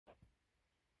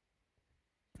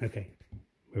Okay,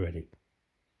 we're ready.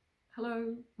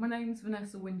 Hello, my name's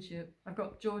Vanessa Winship. I've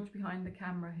got George behind the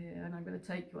camera here and I'm going to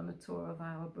take you on a tour of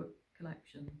our book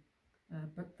collection.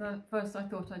 But first I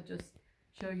thought I'd just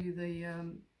show you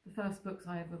the first books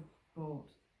I ever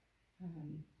bought.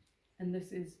 And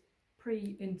this is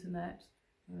pre-internet,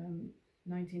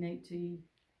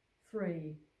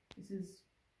 1983. This is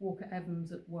Walker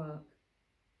Evans at Work.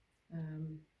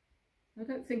 I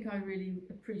don't think I really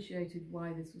appreciated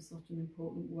why this was such an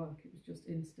important work. It was just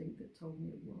instinct that told me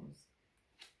it was.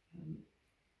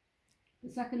 The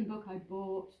second book I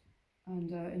bought,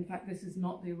 and in fact this is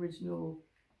not the original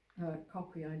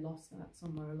copy, I lost that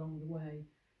somewhere along the way,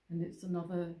 and it's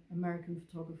another American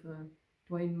photographer,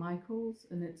 Dwayne Michaels,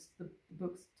 and it's the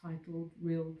book's titled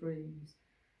Real Dreams.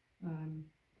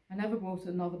 I never bought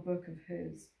another book of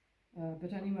his,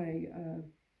 but anyway,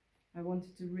 I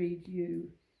wanted to read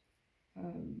you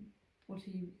what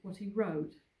he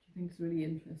wrote, which I think is really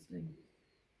interesting.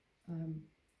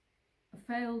 A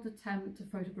failed attempt to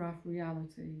photograph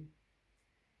reality.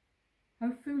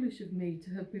 How foolish of me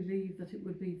to have believed that it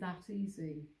would be that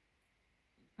easy.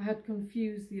 I had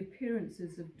confused the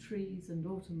appearances of trees and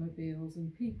automobiles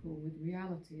and people with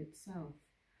reality itself,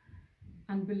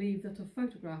 and believed that a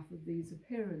photograph of these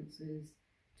appearances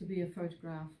to be a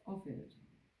photograph of it.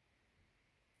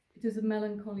 It is a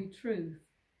melancholy truth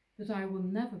that I will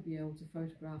never be able to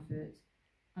photograph it,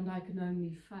 and I can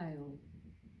only fail.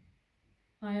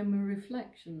 I am a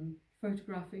reflection,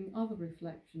 photographing other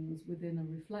reflections within a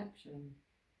reflection.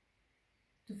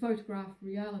 To photograph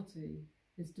reality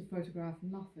is to photograph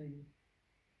nothing.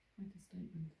 Quite a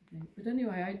statement, I think. But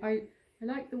anyway, I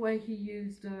like the way he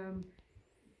used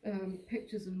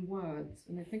pictures and words,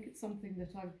 and I think it's something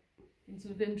that I've been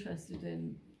sort of interested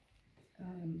in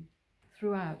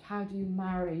throughout. How do you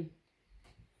marry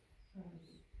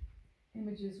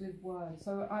images with words?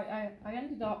 So I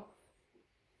ended up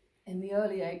in the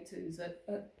early 80s at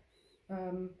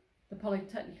the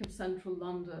Polytechnic of Central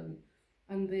London,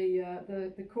 and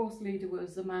the course leader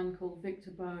was a man called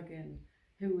Victor Bergin,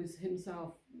 who was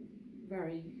himself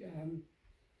very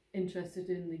interested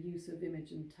in the use of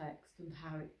image and text and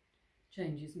how it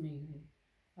changes meaning.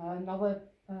 Another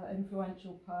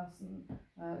influential person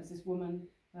is this woman,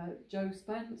 Jo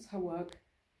Spence, her work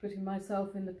Putting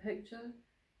Myself in the Picture.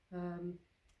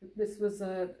 This was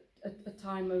a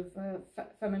time of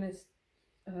feminist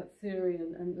theory,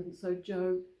 and so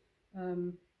Jo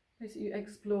basically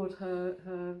explored her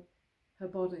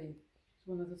body. She's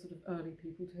one of the sort of early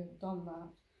people to have done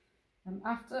that.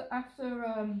 After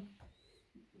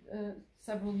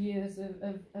several years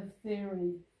of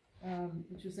theory,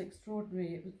 which was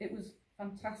extraordinary, it was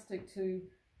fantastic to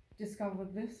discover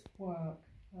this work,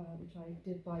 which I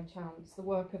did by chance, the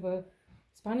work of a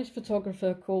Spanish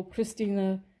photographer called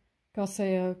Cristina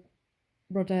García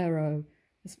Rodero,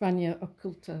 España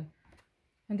Oculta,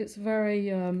 and it's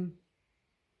very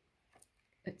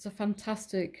it's a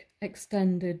fantastic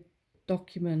extended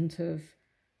document of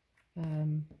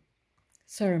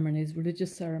ceremonies,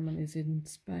 religious ceremonies in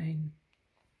Spain.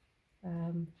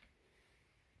 The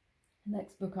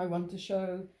next book I want to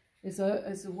show is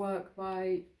a work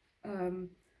by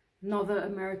another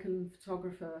American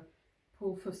photographer,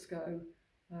 Paul Fusco,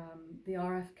 the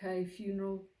RFK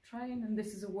funeral train, and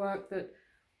this is a work that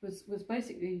was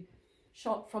basically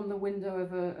shot from the window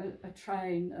of a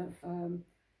train of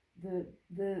the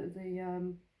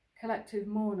collective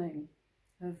mourning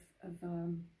of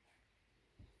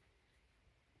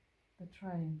the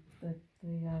train,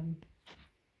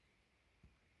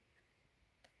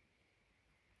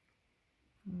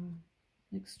 an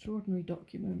extraordinary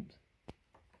document.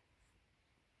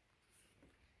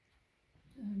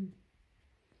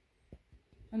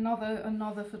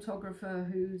 Another photographer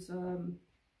who's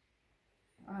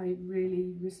I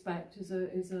really respect is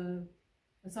a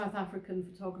South African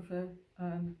photographer,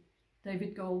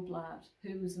 David Goldblatt,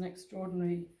 who was an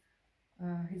extraordinary.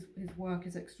 His work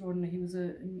is extraordinary. He was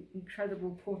an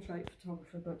incredible portrait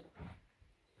photographer, but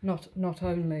not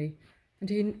only. And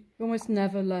he almost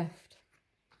never left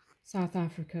South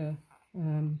Africa.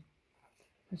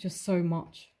 There's just so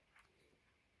much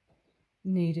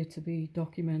needed to be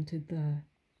documented there.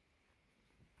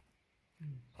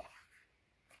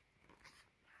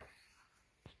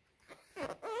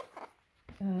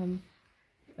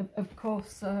 Of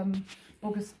course,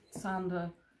 August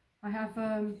Sander. I have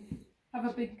a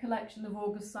big collection of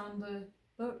August Sander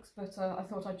books, but I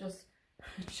thought I'd just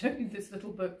show you this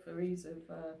little book for ease of.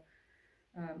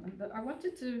 But I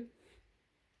wanted to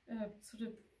sort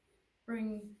of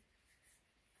bring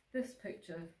this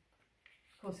picture.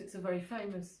 Of course, it's a very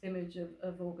famous image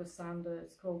of August Sander.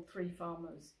 It's called Three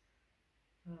Farmers.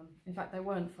 In fact, they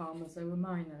weren't farmers, they were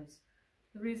miners.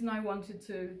 The reason I wanted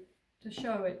to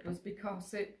show it was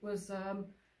because it was the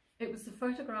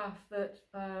photograph that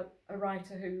a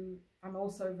writer who I'm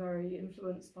also very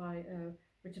influenced by,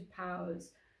 Richard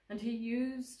Powers, and he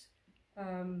used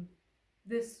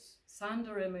this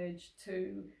Sander image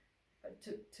and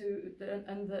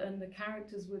the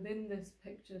characters within this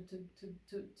picture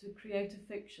to create a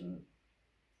fiction.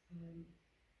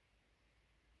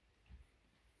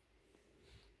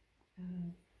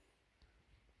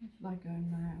 Where should I go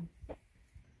now?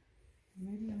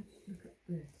 Maybe I should look at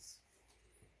this.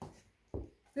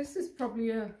 This is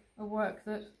probably a work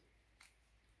that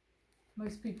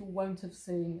most people won't have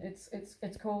seen.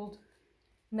 It's called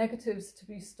Negatives to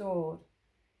be Stored,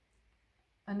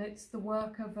 and it's the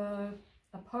work of a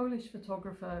Polish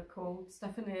photographer called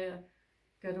Stefania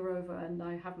Georgiou, and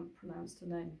I haven't pronounced her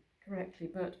name correctly,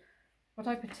 but what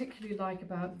I particularly like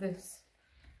about this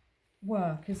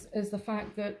work is the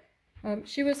fact that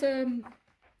she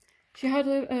had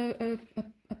a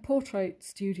portrait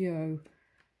studio,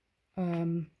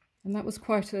 and that was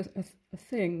quite a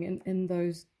thing in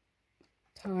those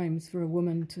times for a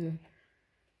woman to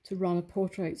run a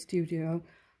portrait studio.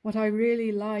 What I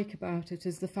really like about it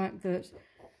is the fact that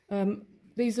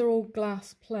these are all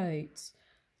glass plates,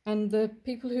 and the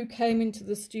people who came into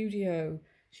the studio,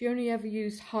 she only ever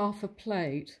used half a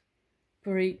plate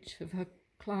for each of her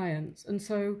clients, and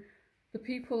so the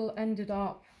people ended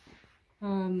up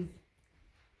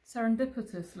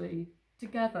serendipitously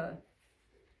together,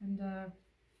 and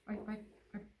I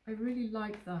really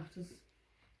like that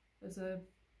as a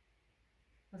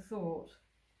thought.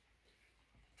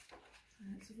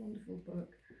 It's a wonderful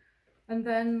book. And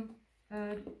then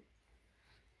I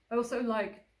also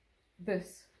like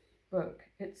this book.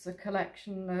 It's a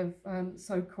collection of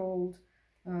so-called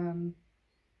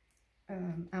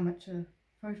amateur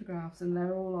photographs, and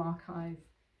they're all archive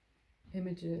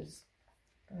images.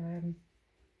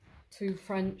 Two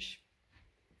French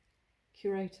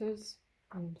curators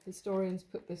and historians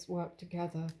put this work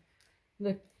together.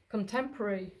 The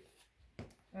contemporary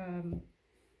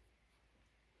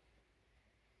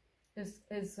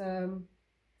is a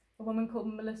woman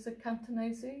called Melissa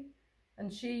Cantonese,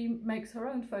 and she makes her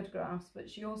own photographs, but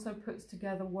she also puts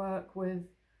together work with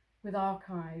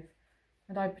archive.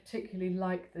 And I particularly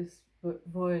like this book,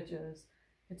 Voyagers.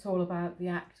 It's all about the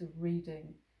act of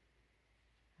reading,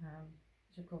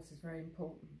 which of course is very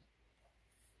important.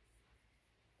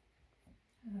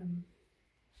 I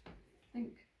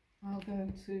think I'll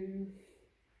go to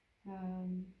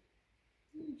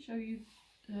show you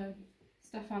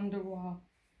Stéphane Deroy.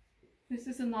 This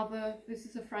is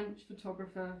a French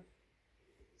photographer,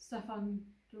 Stéphane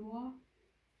Deroy,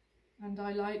 and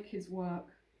I like his work.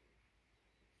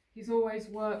 He's always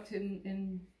worked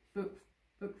in book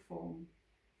form,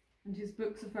 and his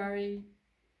books are very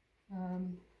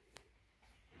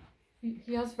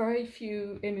he has very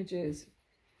few images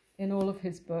in all of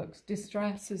his books.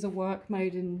 Distress is a work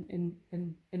made in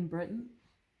Britain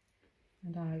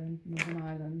and Ireland, Northern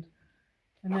Ireland,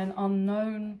 and then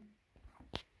Unknown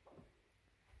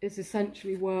is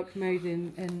essentially work made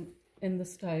in the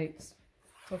States.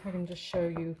 So if I can just show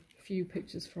you a few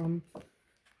pictures from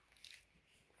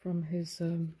his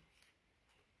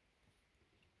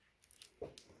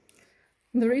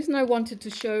the reason I wanted to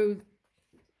show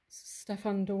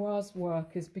Stéphane Deroy's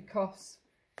work is because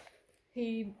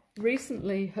he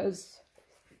recently has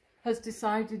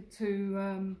decided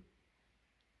to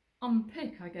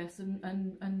unpick, I guess,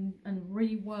 and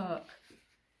rework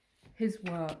his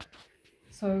work.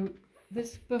 So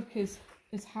this book is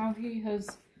how he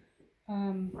has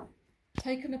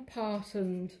taken apart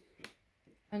and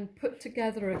put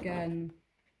together again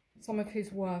some of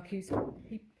his work. He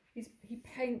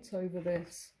paints over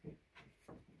this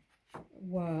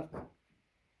work,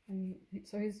 and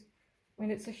so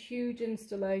it's a huge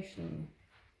installation,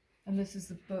 and this is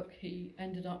the book he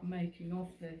ended up making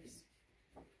of this.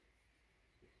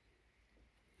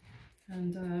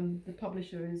 And the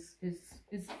publisher is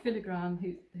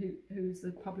Filigrane, who's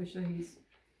the publisher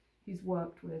he's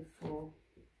worked with for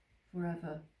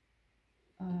forever.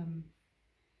 I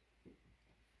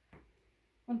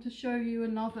want to show you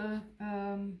another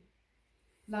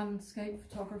landscape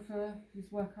photographer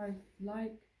whose work I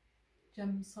like,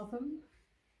 Jem Southam.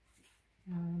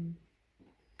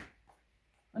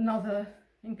 Another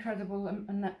incredible,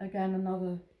 and again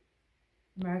another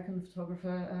American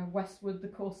photographer, Westwood, The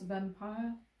Course of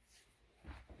Empire.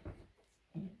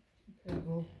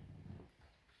 Incredible.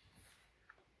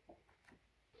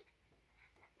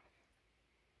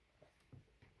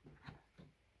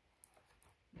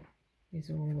 These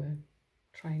are all where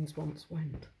trains once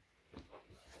went.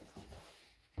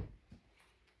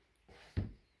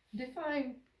 And if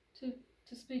I to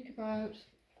speak about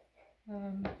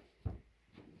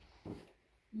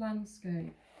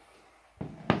landscape,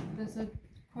 there's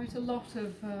quite a lot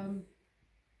of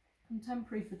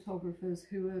contemporary photographers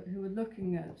who are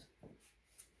looking at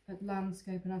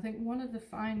landscape, and I think one of the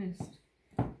finest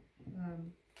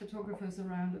photographers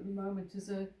around at the moment is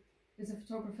a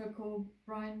photographer called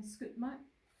Mack,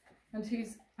 and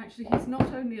he's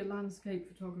not only a landscape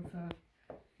photographer,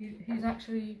 he's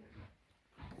actually,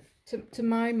 to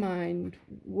my mind,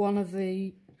 one of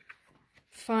the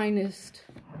finest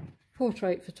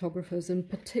portrait photographers, and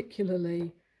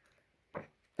particularly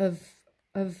of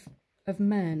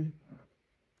men.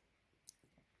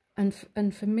 And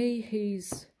for me, he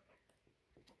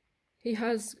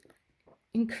has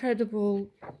incredible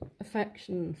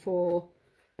affection for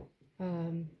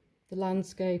the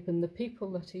landscape and the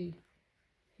people that he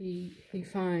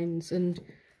finds. And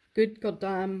Good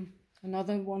Goddamn,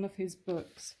 another one of his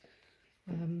books,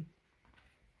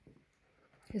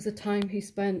 is a time he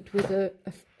spent with a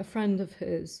friend of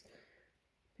his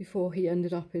before he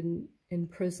ended up in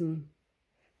prison.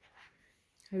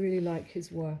 I really like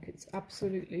his work. It's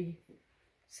absolutely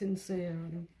sincere.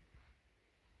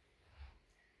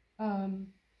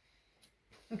 And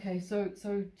okay, so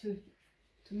to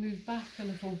move back a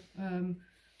little,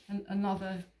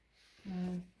 another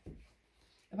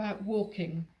about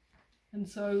walking, and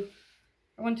so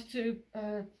I wanted to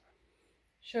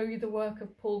show you the work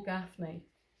of Paul Gaffney.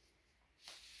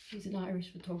 He's an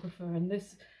Irish photographer, and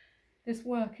this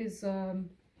work is a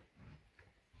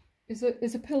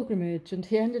pilgrimage, and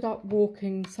he ended up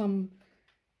walking some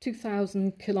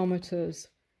 2,000 kilometers,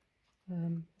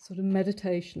 sort of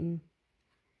meditation,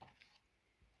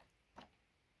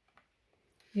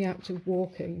 the act of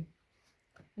walking.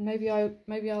 And maybe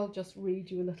I'll just read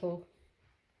you a little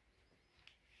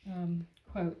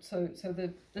quote. So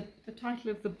the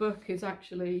title of the book is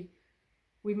actually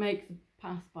 "We Make the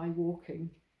Path by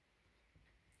Walking."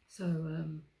 So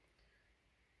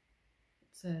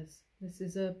it says, this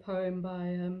is a poem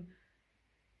by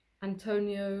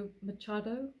Antonio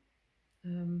Machado.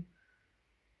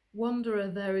 Wanderer,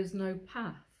 there is no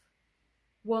path.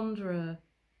 Wanderer,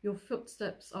 your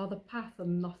footsteps are the path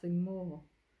and nothing more.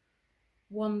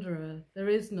 Wanderer, there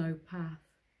is no path.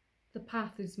 The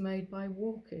path is made by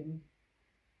walking.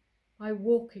 By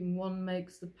walking one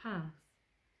makes the path,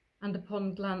 and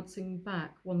upon glancing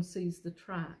back one sees the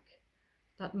track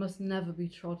that must never be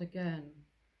trod again.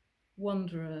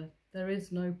 Wanderer, there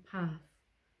is no path,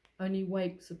 only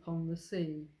wakes upon the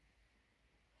sea.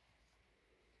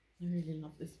 I really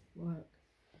love this work.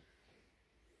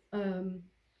 I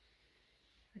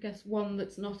guess one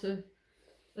that's not a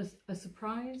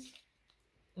surprise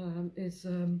is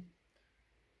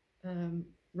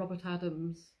Robert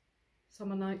Adams'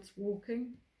 Summer Nights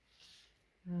Walking.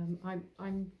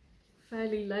 I'm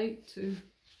fairly late to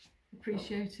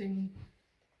appreciating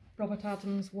Robert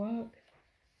Adams' work.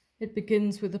 It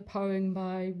begins with a poem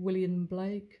by William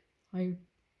Blake. I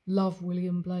love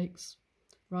William Blake's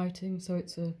writing, so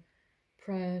it's a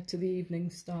prayer to the evening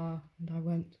star, and I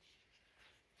won't.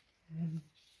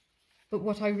 But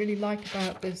what I really like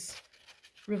about this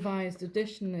revised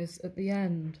edition is at the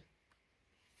end,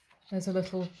 there's a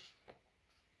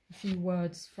few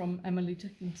words from Emily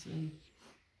Dickinson,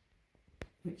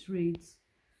 which reads,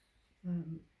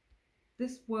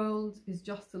 "This world is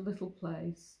just a little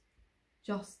place,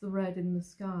 just the red in the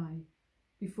sky,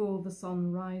 before the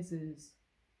sun rises.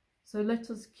 So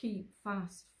let us keep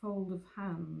fast fold of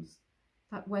hands,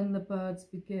 that when the birds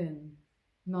begin,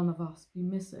 none of us be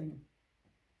missing."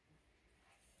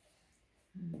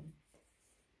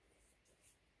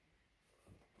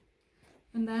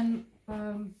 And then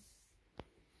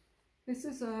this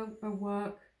is a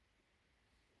work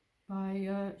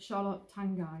by Charlotte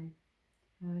Tanguy.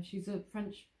 She's a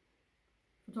French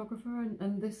photographer,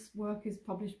 and this work is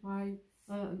published by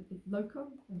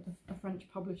Loco, a French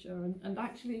publisher. And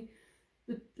actually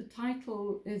the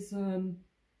title is a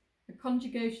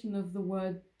conjugation of the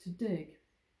word to dig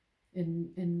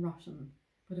in Russian,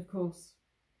 but of course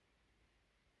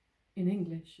in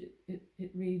English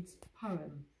it reads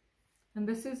poem. And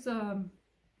this is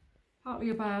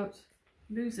partly about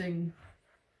losing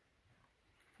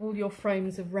all your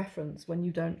frames of reference when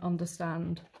you don't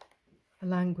understand a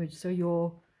language, so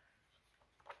you're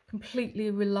completely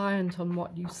reliant on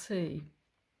what you see,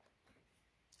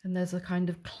 and there's a kind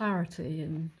of clarity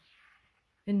in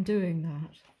doing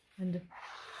that. And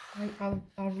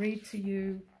I'll read to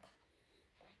you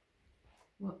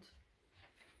what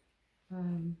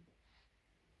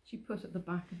she put at the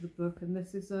back of the book, and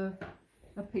this is a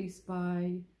piece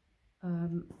by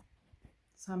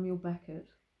Samuel Beckett.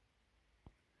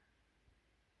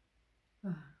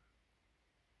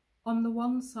 On the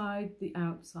one side, the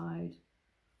outside.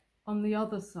 On the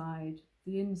other side,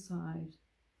 the inside.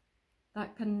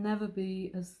 That can never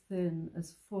be as thin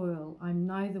as foil. I'm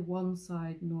neither one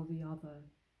side nor the other.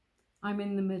 I'm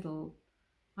in the middle.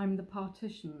 I'm the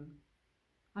partition.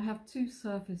 I have two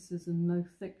surfaces and no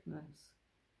thickness.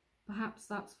 Perhaps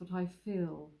that's what I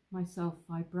feel, myself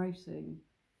vibrating.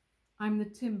 I'm the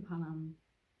tympanum.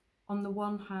 On the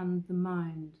one hand, the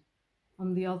mind.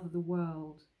 On the other, the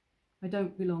world. I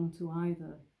don't belong to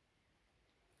either.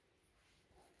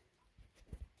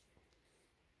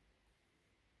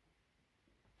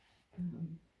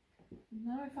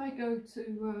 Now if I go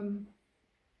to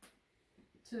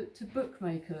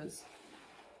bookmakers,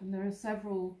 and there are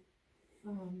several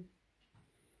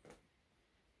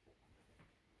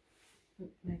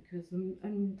bookmakers,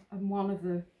 and one of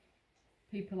the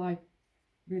people I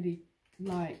really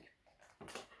like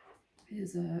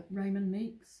is Raymond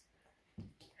Meeks,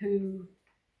 who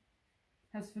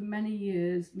has for many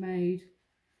years made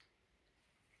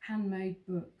handmade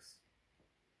books.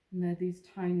 And they're these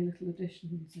tiny little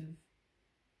editions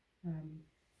of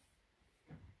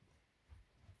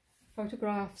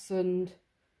photographs and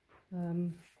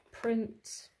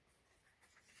print.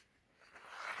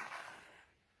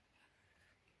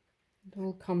 They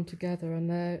all come together, and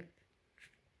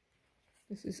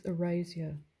this is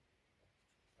Erasia.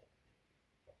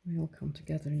 They all come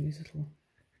together in these little.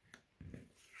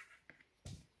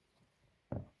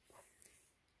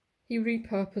 He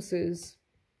repurposes.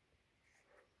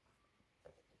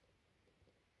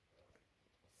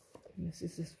 This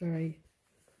is this very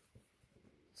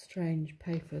strange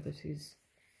paper that he's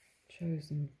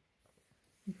chosen.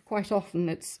 Quite often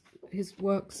it's his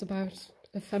works about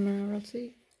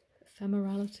ephemerality.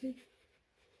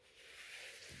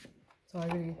 So I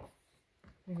really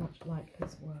very much like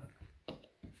his work.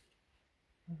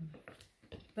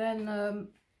 Then I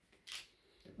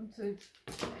want to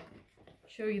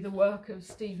show you the work of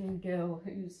Stephen Gill,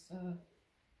 who's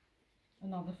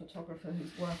another photographer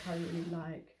whose work I really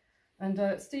like. And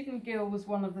Stephen Gill was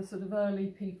one of the sort of early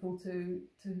people to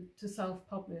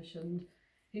self-publish, and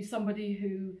he's somebody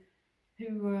who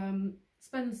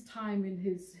spends time in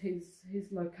his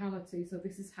locality. So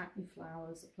this is Hackney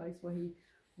Flowers, a place where he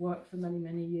worked for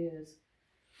many years.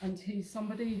 And he's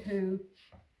somebody who,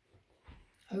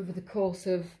 over the course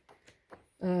of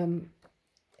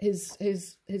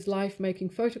his life making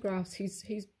photographs,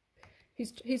 he's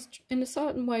in a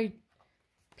certain way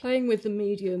playing with the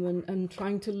medium and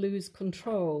trying to lose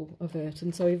control of it,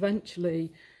 and so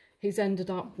eventually he's ended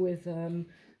up with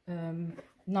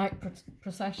Night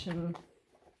Procession,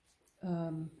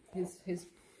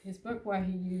 his book, where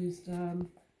he used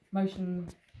motion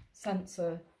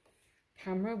sensor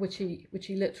camera, which he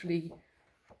literally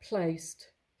placed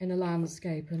in a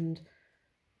landscape, and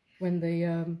when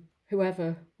the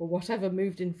whoever or whatever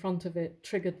moved in front of it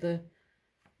triggered the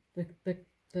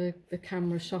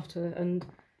camera shutter. And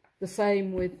the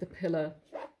same with The Pillar,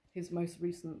 his most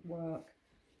recent work.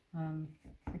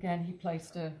 Again, he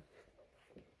placed a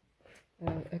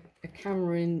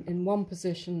camera in one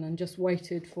position and just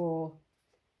waited for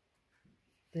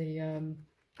the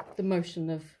motion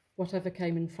of whatever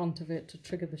came in front of it to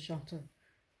trigger the shutter.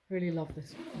 Really love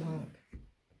this work.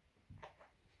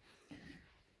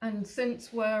 And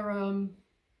since we're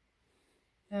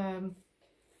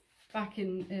back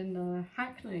in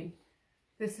Hackney,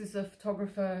 this is a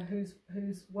photographer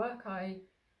whose work I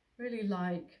really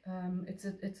like. It's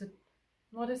a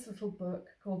modest little book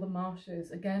called The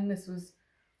Marshes. Again, this was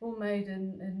all made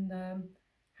in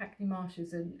Hackney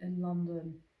Marshes in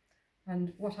London.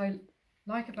 And what I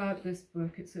like about this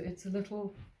book, it's a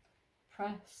little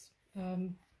press.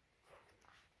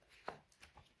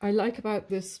 I like about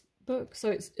this book, so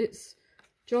it's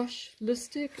Josh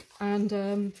Lustig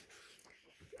and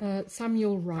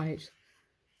Samuel Wright.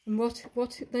 And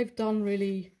what they've done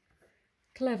really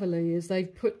cleverly is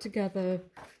they've put together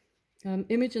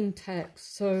image and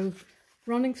text. So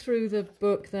running through the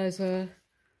book, there's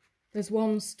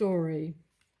one story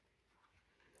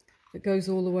that goes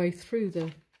all the way through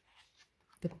the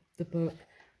book,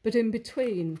 but in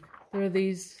between there are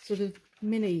these sort of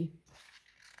mini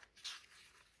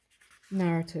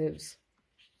narratives.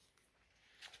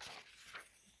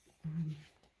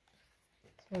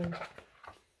 So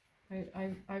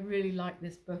I really like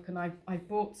this book, and I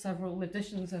bought several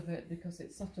editions of it because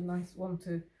it's such a nice one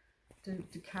to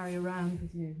carry around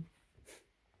with you.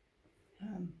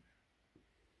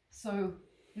 So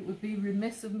it would be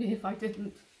remiss of me if I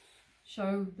didn't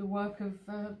show the work of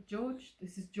George.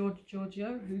 This is George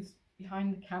Georgiou, who's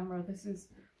behind the camera. This is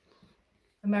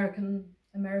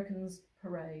Americans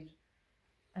Parade.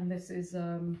 and this is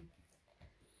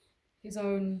his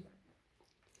own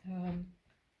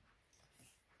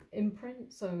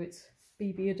imprint, so it's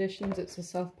BB Editions. It's a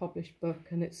self-published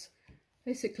book, and it's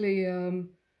basically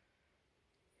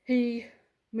he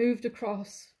moved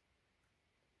across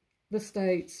the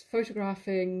States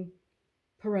photographing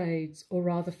parades, or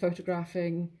rather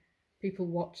photographing people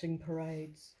watching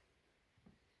parades.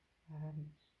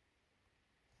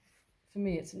 For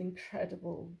me, it's an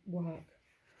incredible work.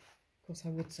 Of course, I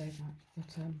would say that,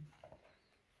 but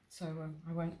so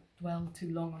I won't dwell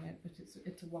too long on it. But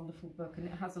it's a wonderful book, and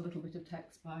it has a little bit of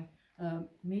text by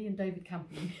me and David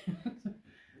Campion.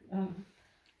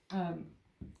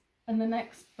 And the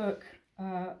next book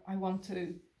I want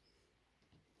to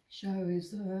show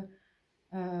is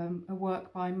a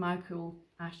work by Michael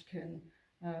Ashkin,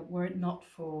 Were It Not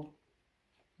For.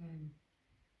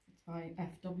 It's by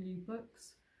FW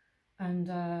Books, and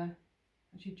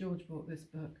actually George bought this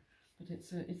book, but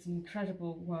it's an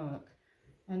incredible work,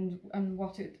 and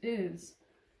what it is,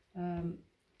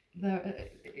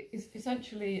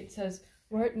 essentially it says,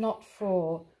 were it not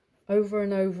for, over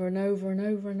and over and over and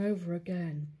over and over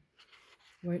again,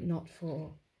 were it not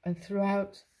for, and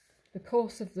throughout the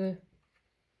course of the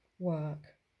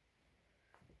work,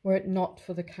 were it not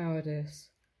for the cowardice,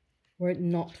 were it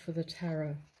not for the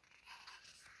terror,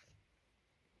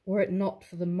 were it not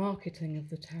for the marketing of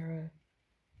the terror,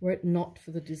 were it not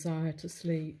for the desire to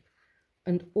sleep,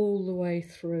 and all the way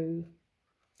through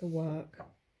the work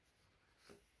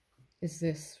is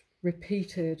this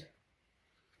repeated,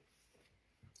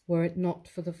 were it not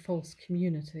for the false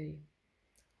community,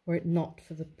 were it not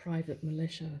for the private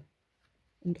militia,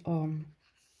 and on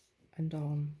and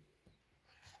on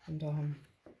and on.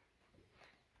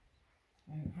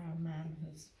 So how man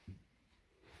has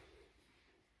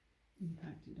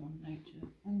impacted on nature.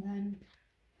 And then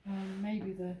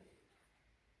maybe the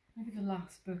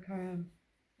last book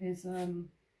is a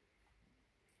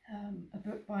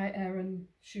book by Aaron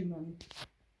Schumann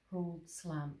called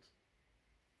Slant.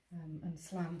 And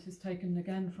Slant is taken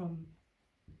again from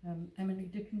Emily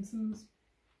Dickinson's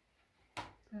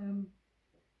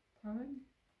poem.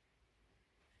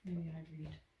 Maybe I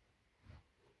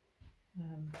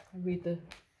read the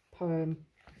poem.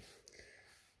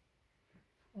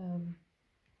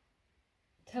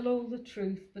 Tell all the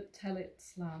truth, but tell it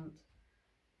slant.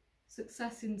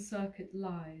 Success in circuit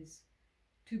lies,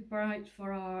 too bright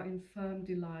for our infirm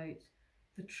delight,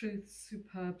 the truth's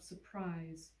superb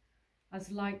surprise. As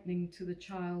lightning to the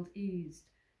child eased,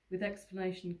 with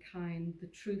explanation kind, the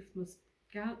truth must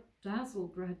dazzle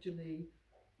gradually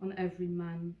on every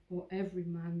man, or every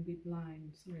man be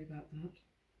blind. Sorry about that.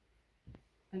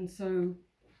 And so,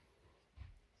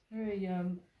 very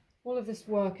all of this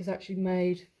work is actually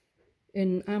made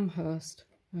in Amherst,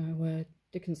 where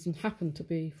Dickinson happened to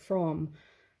be from,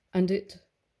 and it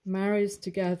marries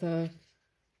together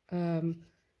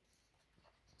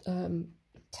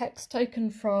text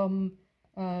taken from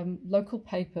local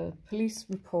paper, police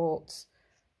reports,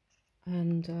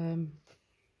 and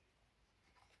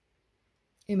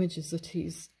images that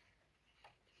he's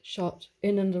shot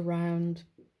in and around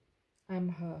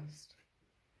Amherst.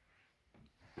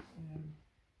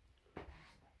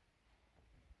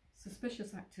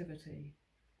 Suspicious activity.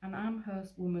 An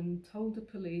Amherst woman told the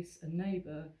police a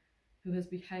neighbour who has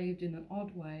behaved in an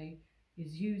odd way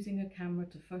is using a camera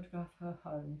to photograph her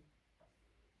home.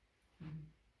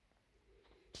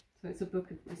 So it's a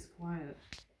book of disquiet.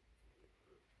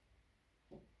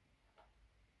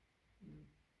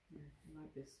 Yeah, I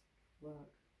like this work.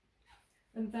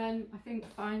 And then I think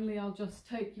finally I'll just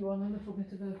take you on a little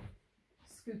bit of a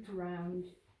scoot around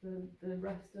the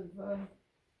rest of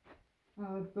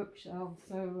our bookshelf.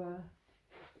 So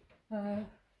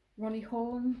Ronnie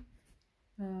Horn,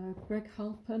 Greg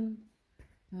Halpin,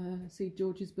 see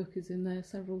George's book is in there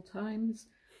several times,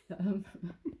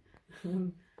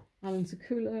 Alan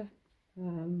Sekula,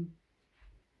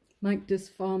 Mike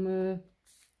Disfarmer,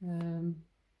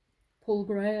 Paul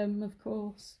Graham, of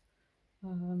course.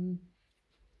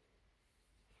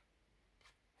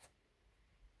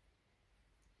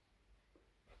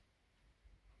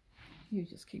 You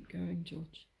just keep going,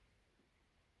 George.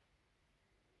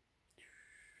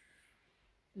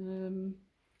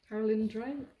 Carolyn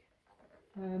Drake,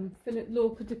 Philip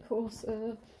Lorca de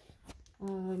Corsa,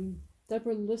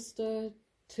 Deborah Lister,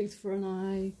 Tooth for an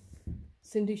Eye,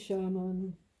 Cindy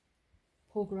Sherman,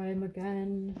 Paul Graham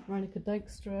again, Reinicke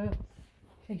Dijkstra,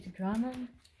 Katie Drammen,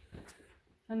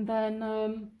 and then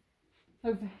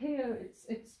over here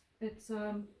it's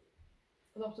a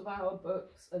lot of our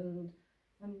books and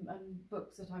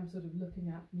books that I'm sort of looking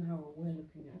at now, or we're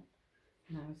looking at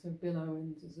now. So Bill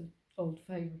Owens is a old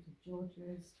favourite of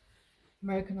George's,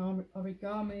 American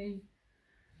Origami,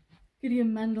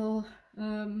 Gideon Mendel,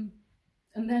 and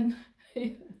then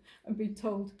I've been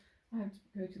told I have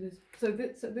to go to this. So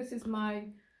this is my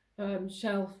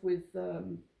shelf with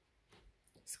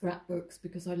scrapbooks,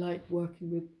 because I like working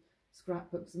with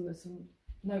scrapbooks, and there's some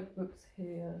notebooks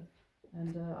here,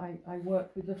 and I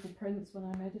work with little prints when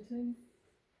I'm editing.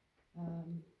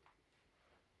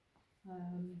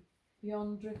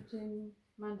 Beyond Drifting,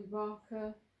 Mandy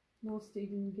Barker, more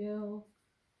Stephen Gill.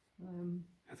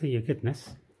 I think you're good,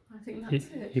 Ness. I think that's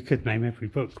it. You could name every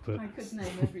book, but I could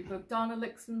name every book. Dana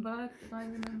Lichtenberg, did I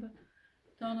remember?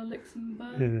 Dana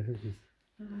Lichtenberg.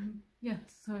 Yes,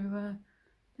 so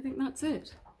I think that's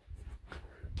it.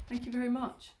 Thank you very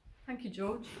much. Thank you,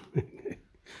 George.